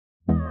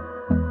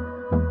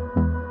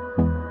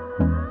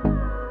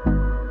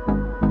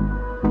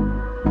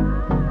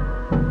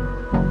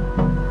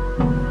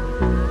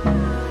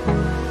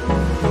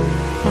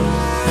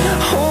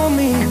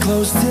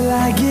close till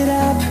I get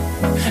up.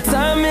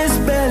 Time is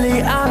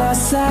barely on our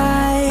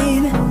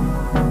side.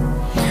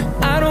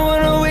 I don't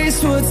wanna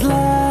waste what's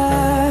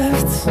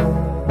left.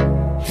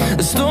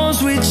 The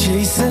storms we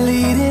chase are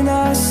leading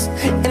us,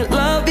 and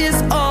love is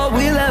all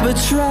we'll ever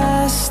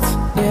trust.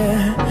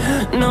 Yeah,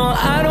 no,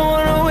 I don't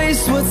wanna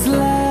waste what's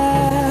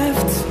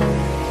left.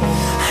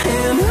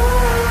 And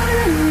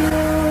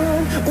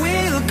on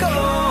we'll go,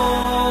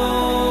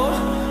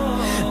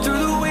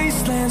 through the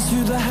wastelands,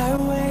 through the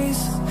highways,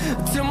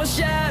 till my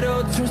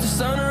shadow turns to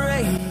sun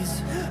rays.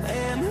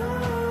 And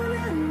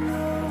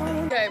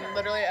on. Okay,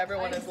 literally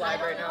everyone is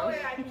live right now.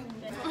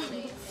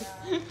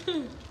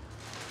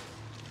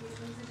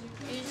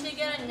 You should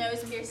get a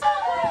nose piercing.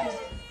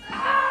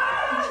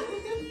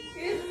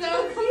 He's so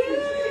cute.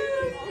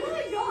 Oh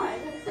my god.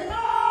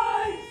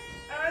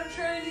 I'm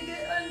trying to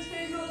get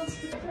untangled.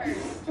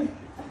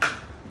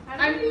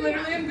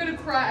 I'm gonna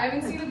cry. I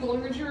haven't seen a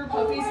golden retriever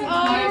puppy since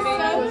my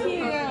so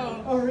cute.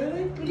 Oh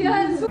really?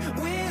 Yes.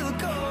 We'll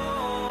go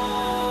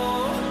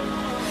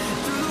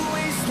through the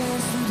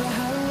wastelands, through the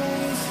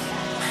highways.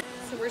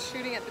 So we're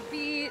shooting at the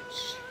beach.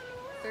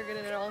 They're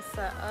getting it all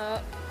set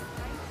up.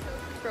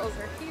 Girls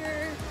are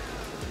here.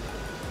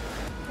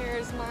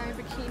 Here's my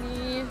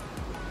bikini.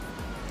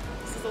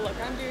 This is the look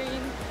I'm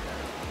doing.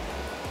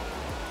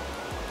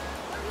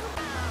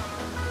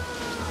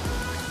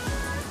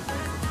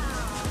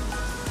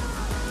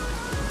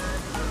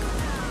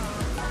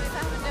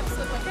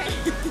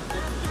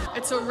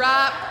 It's a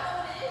wrap.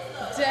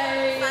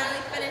 Finally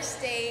finished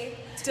day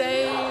 3.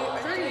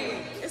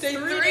 It's Day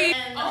 3.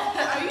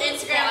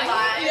 Instagram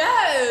live.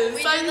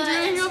 Yes, I'm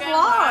doing a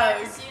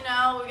vlog. Vlogs, you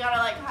know, we gotta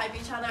like hype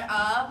each other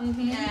up.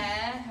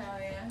 Yeah, hell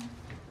yeah.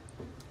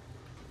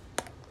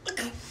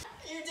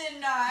 You did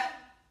not.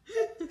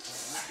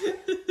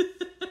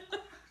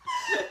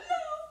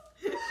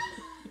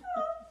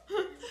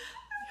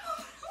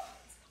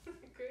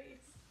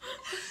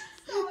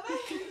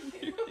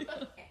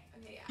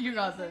 You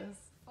got this.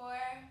 For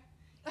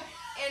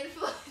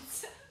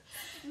influence.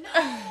 No,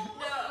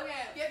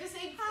 okay. You have to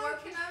say, or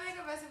can I make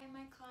a reservation?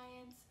 My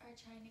clients are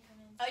trying to come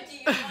in. Oh, do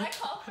you want to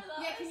call for that?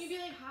 Yeah, can you be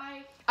like,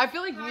 hi? I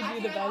feel like Hi,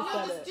 you'd be the can I- best no,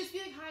 at it. just be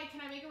like, hi, can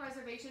I make a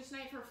reservation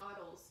tonight for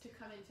models to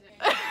come in today?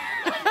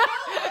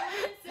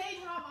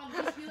 Say top on,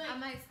 just be like, I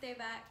might stay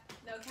back.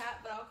 No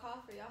cap, but I'll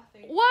call for y'all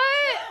three.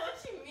 What? What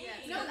you mean?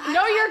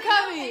 No, you're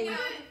coming.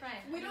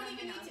 we don't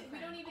even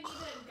need to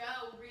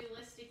go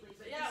realistically,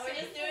 but Yeah, just we're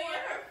say just doing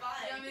it for fun.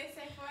 You want me to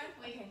say four?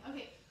 Wait,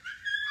 okay.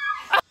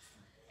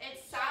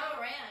 It's Saddle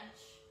Ranch.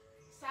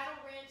 Saddle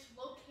Ranch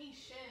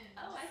location.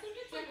 Oh, I think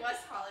it's like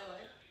West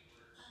Hollywood.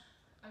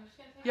 I'm just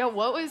gonna Yeah,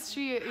 what was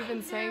she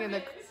even saying in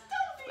the...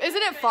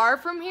 Isn't it far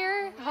from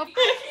here? How... I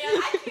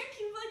can't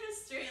keep like a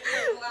straight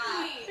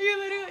line. You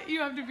literally,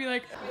 you have to be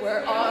like,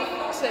 we're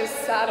off to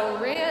Saddle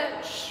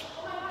Ranch.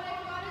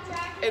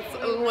 It's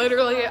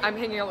literally, I'm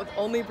hanging out with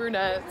only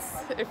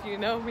brunettes. If you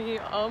know me,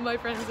 all my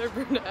friends are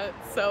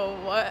brunettes. So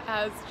what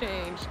has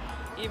changed,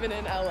 even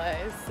in LA?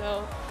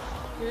 So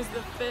here's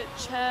the fit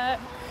check.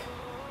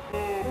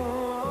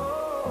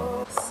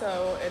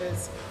 So it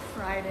is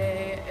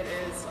Friday. It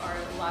is our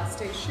last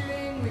day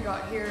shooting. We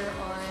got here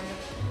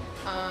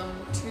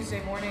on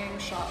Tuesday morning,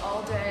 shot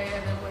all day,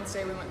 and then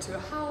Wednesday we went to a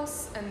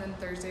house, and then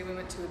Thursday we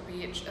went to a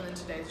beach, and then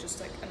today is just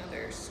like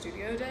another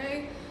studio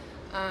day.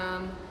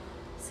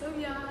 So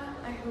yeah,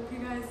 I hope you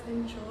guys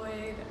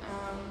enjoyed.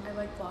 I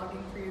like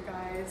vlogging for you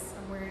guys.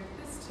 I'm wearing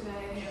this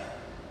today.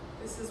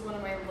 This is one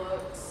of my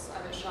looks. I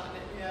haven't shot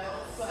it yet,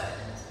 but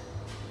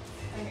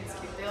I think it's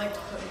cute. They like to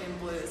put me in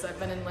blues. I've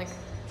been in like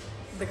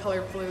the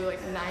color blue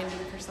like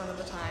 90% of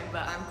the time,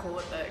 but I'm cool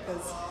with it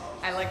because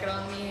I like it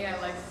on me. I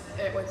like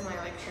it with my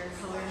like hair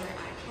color and my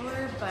eye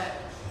color, but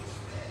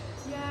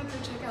yeah, go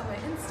check out my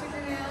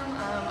Instagram.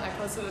 I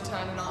posted a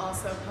ton, and I'll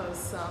also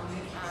post some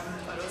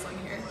photos on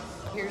here.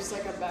 Here's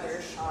like a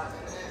better shot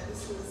in it.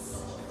 This is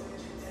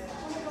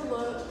one of the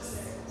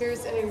looks.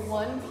 Here's a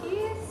one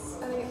piece.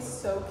 I think it's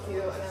so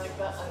cute, and I like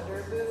the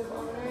under boob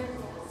on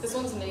it. This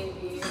one's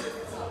navy,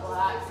 it's not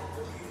black.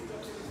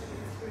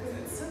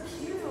 It's so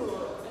cute,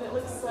 and it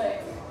looks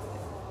like,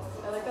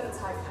 I like that it's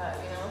high cut,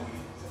 you know?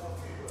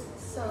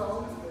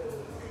 So,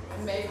 I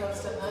may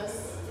post in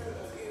this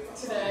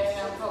today,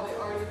 and I'll probably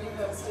already be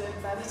posted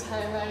by the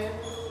time I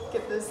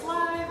get this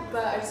live,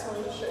 but I just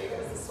wanted to show you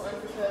guys this one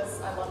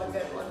because I love a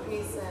good one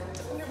piece and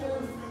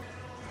underboob.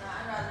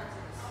 I'd rather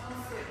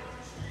do this.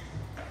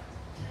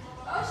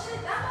 Oh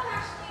shit, that one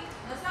actually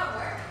does not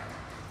work.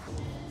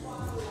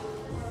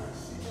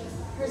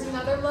 Here's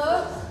another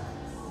look.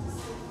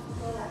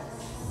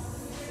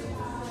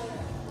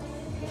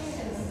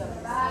 And then the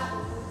back.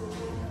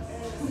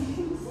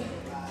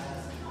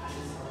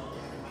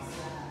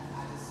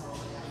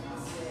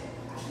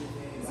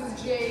 This is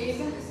Jayde.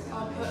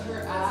 I'll put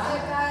her Hi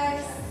at.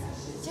 guys,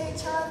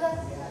 Chanda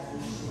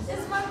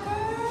is my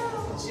girl.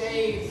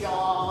 Jayde,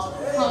 y'all.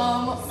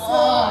 Come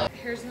on.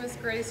 Here's Miss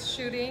Grace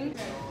shooting.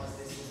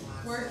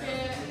 Work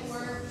it,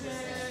 work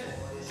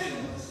it.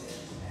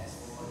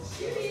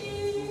 Shooting.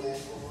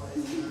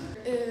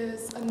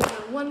 Is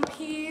another one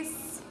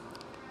piece.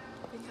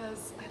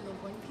 because I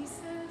love one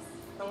pieces.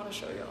 I want to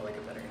show y'all like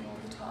a better angle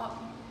on the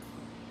top.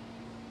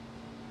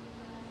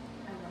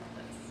 I love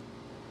this.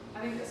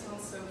 I think this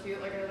one's so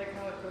cute. Like I like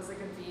how it goes like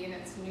a V and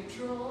it's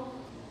neutral.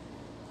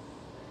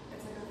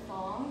 It's like a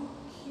thong.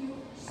 Cute.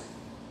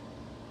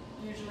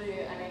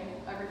 Usually, I mean,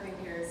 everything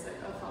here is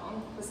like a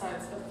thong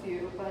besides a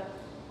few, but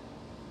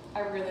I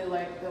really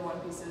like the one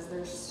pieces.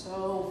 They're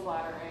so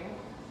flattering.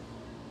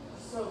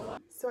 So flattering.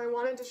 So I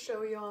wanted to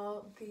show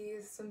y'all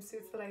these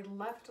swimsuits that I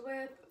left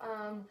with.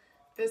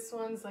 This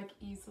one's like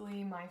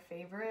easily my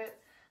favorite.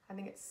 I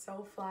think it's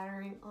so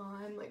flattering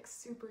on, like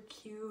super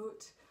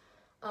cute.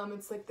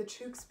 It's like the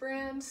Chooks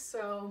brand,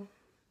 so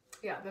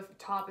yeah, the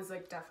top is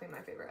like definitely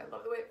my favorite. I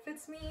love the way it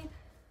fits me.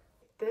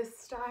 This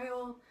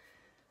style,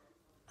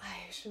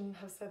 I shouldn't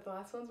have said the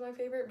last one's my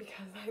favorite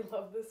because I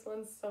love this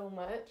one so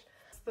much.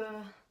 It's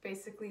the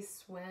basically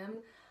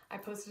swim. I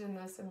posted in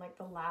this in like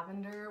the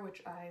lavender,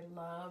 which I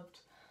loved,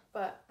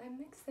 but I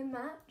mixed and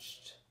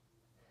matched.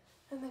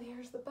 And then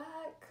here's the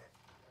back.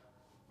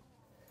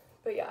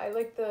 But yeah, I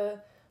like the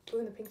blue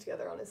and the pink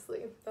together,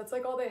 honestly. That's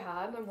like all they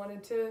had. I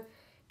wanted to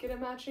get a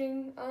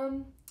matching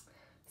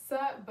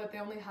set, but they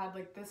only had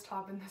like this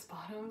top and this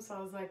bottom, so I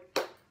was like,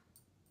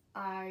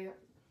 I'm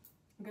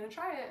gonna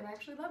try it, and I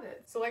actually love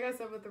it. So like I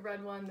said with the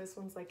red one, this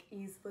one's like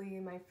easily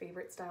my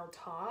favorite style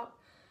top.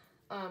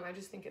 I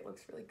just think it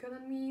looks really good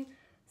on me.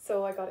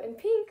 So I got it in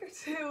pink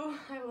too.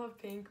 I love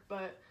pink,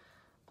 but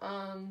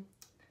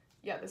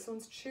yeah, this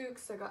one's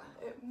Chooks. So I got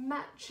it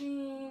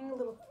matching,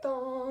 little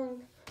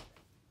thong.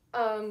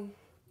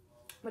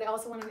 But I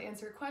also wanted to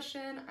answer a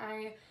question.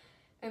 I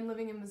am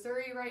living in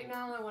Missouri right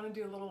now. I want to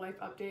do a little life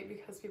update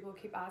because people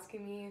keep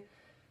asking me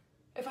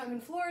if I'm in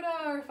Florida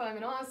or if I'm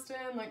in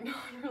Austin. Like, no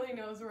one really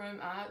knows where I'm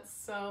at.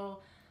 So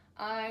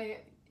I'm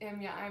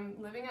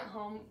living at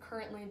home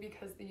currently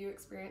because the U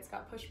experience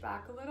got pushed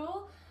back a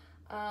little.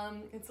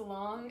 It's a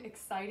long,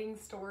 exciting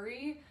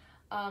story.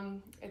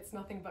 It's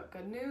nothing but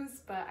good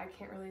news, but I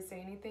can't really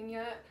say anything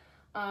yet.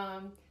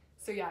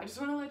 So yeah, I just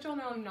want to let y'all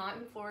know I'm not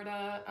in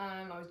Florida.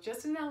 I was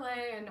just in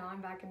LA and now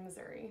I'm back in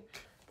Missouri.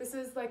 This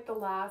is like the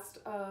last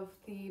of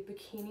the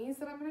bikinis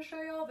that I'm going to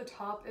show y'all. The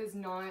top is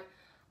not,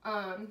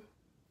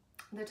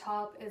 the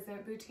top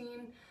isn't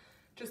Boutine,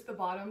 just the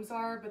bottoms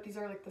are, but these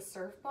are like the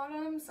surf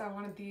bottoms. I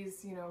wanted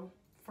these, you know,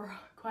 for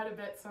quite a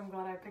bit, so I'm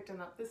glad I picked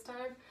them up this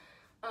time.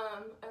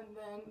 And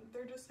then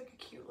they're just like a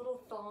cute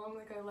little thong.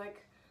 Like I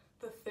like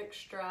the thick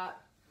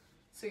strap.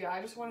 So yeah,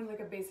 I just wanted like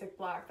a basic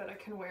black that I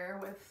can wear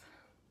with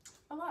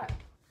a lot.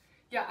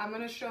 Yeah, I'm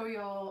gonna show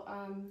y'all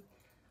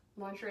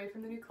lingerie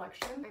from the new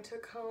collection. I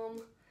took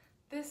home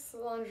this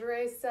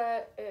lingerie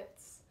set.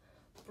 It's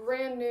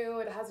brand new.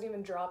 It hasn't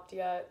even dropped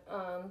yet.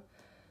 But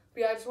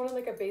yeah, I just wanted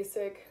like a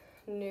basic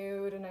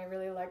nude and I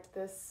really liked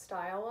this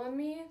style on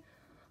me.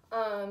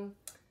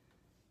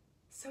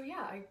 So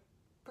yeah, I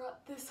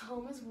brought this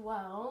home as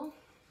well.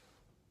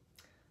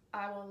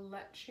 I will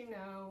let you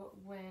know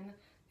when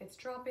it's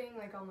dropping,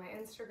 like on my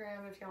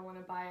Instagram, if y'all want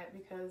to buy it,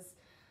 because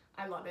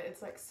I love it.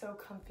 It's like so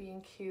comfy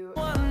and cute.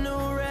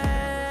 No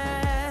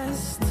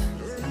rest,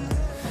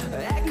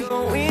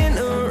 echoing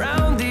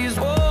around these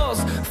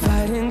walls,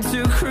 fighting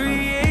to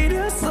create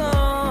a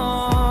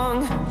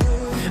song.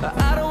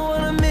 I don't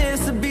want to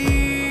miss a beat.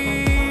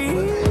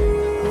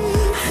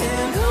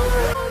 And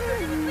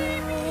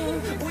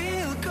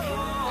we'll go.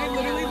 I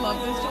literally love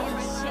this song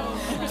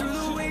so much. Through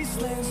the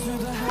wastelands, through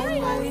the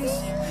highways,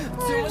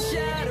 till my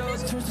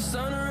shadows turn to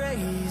sun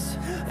rays.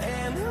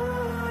 And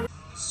on.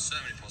 So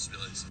many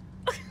possibilities.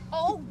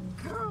 Oh,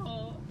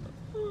 girl.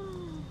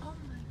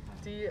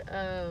 Do you,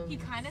 He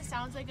kind of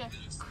sounds like a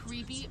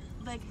creepy,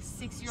 like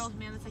 6-year-old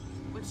man that's like,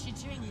 what's she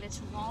doing?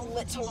 Little wall?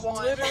 Little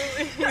wall.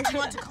 literally. Do you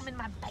want to come in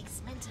my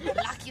basement and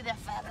lock you there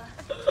forever?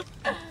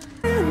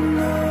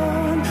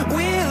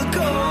 We'll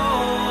go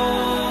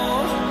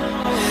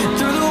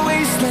through the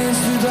wastelands,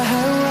 through the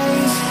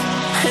highways,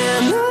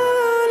 and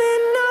on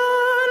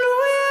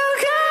we'll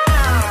go.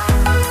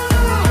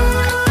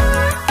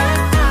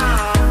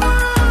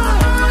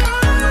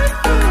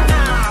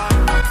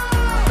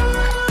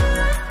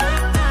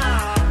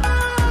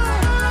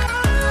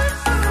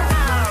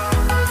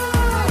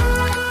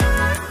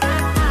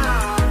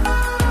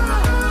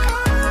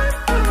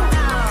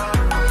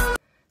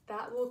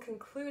 That will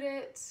conclude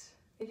it.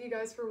 Thank you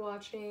guys for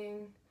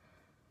watching.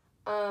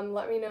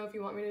 Let me know if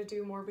you want me to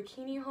do more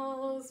bikini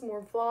hauls,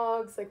 more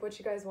vlogs, like what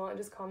you guys want.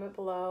 Just comment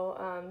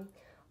below.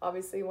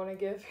 Obviously you want to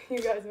give you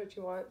guys what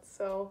you want.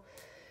 So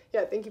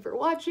yeah, thank you for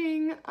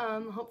watching.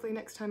 Hopefully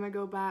next time I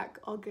go back,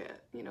 I'll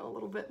get, you know, a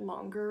little bit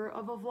longer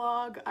of a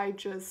vlog. I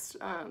just,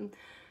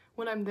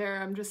 when I'm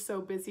there, I'm just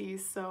so busy.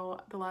 So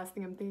the last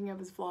thing I'm thinking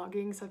of is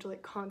vlogging. So I have to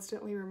like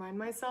constantly remind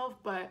myself.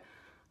 But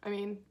I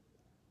mean,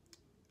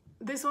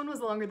 this one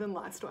was longer than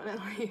last one at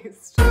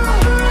least.